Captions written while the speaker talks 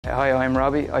Hi, I'm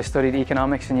Robbie. I studied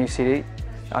economics in UCD.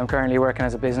 I'm currently working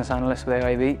as a business analyst with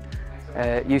AIB.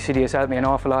 UCD has helped me an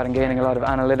awful lot in gaining a lot of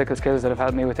analytical skills that have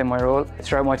helped me within my role.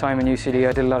 Throughout my time in UCD,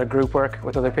 I did a lot of group work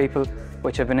with other people,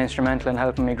 which have been instrumental in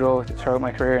helping me grow throughout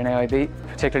my career in AIB.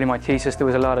 Particularly my thesis, there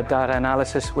was a lot of data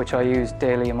analysis, which I use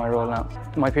daily in my role now.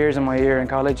 My peers in my year in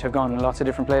college have gone lots of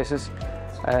different places,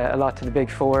 a lot to the Big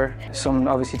Four, some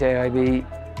obviously to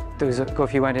AIB. There was a good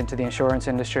few went into the insurance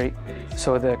industry,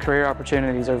 so the career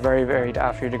opportunities are very varied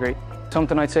after your degree.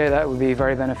 Something I'd say that would be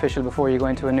very beneficial before you go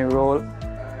into a new role,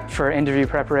 for interview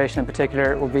preparation in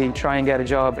particular, would be try and get a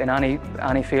job in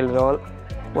any field at all.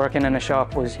 Working in a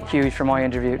shop was huge for my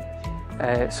interview,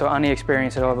 so any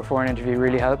experience at all before an interview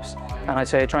really helps. And I'd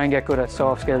say try and get good at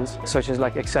soft skills, such as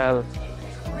like Excel,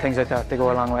 things like that, they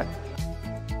go a long way.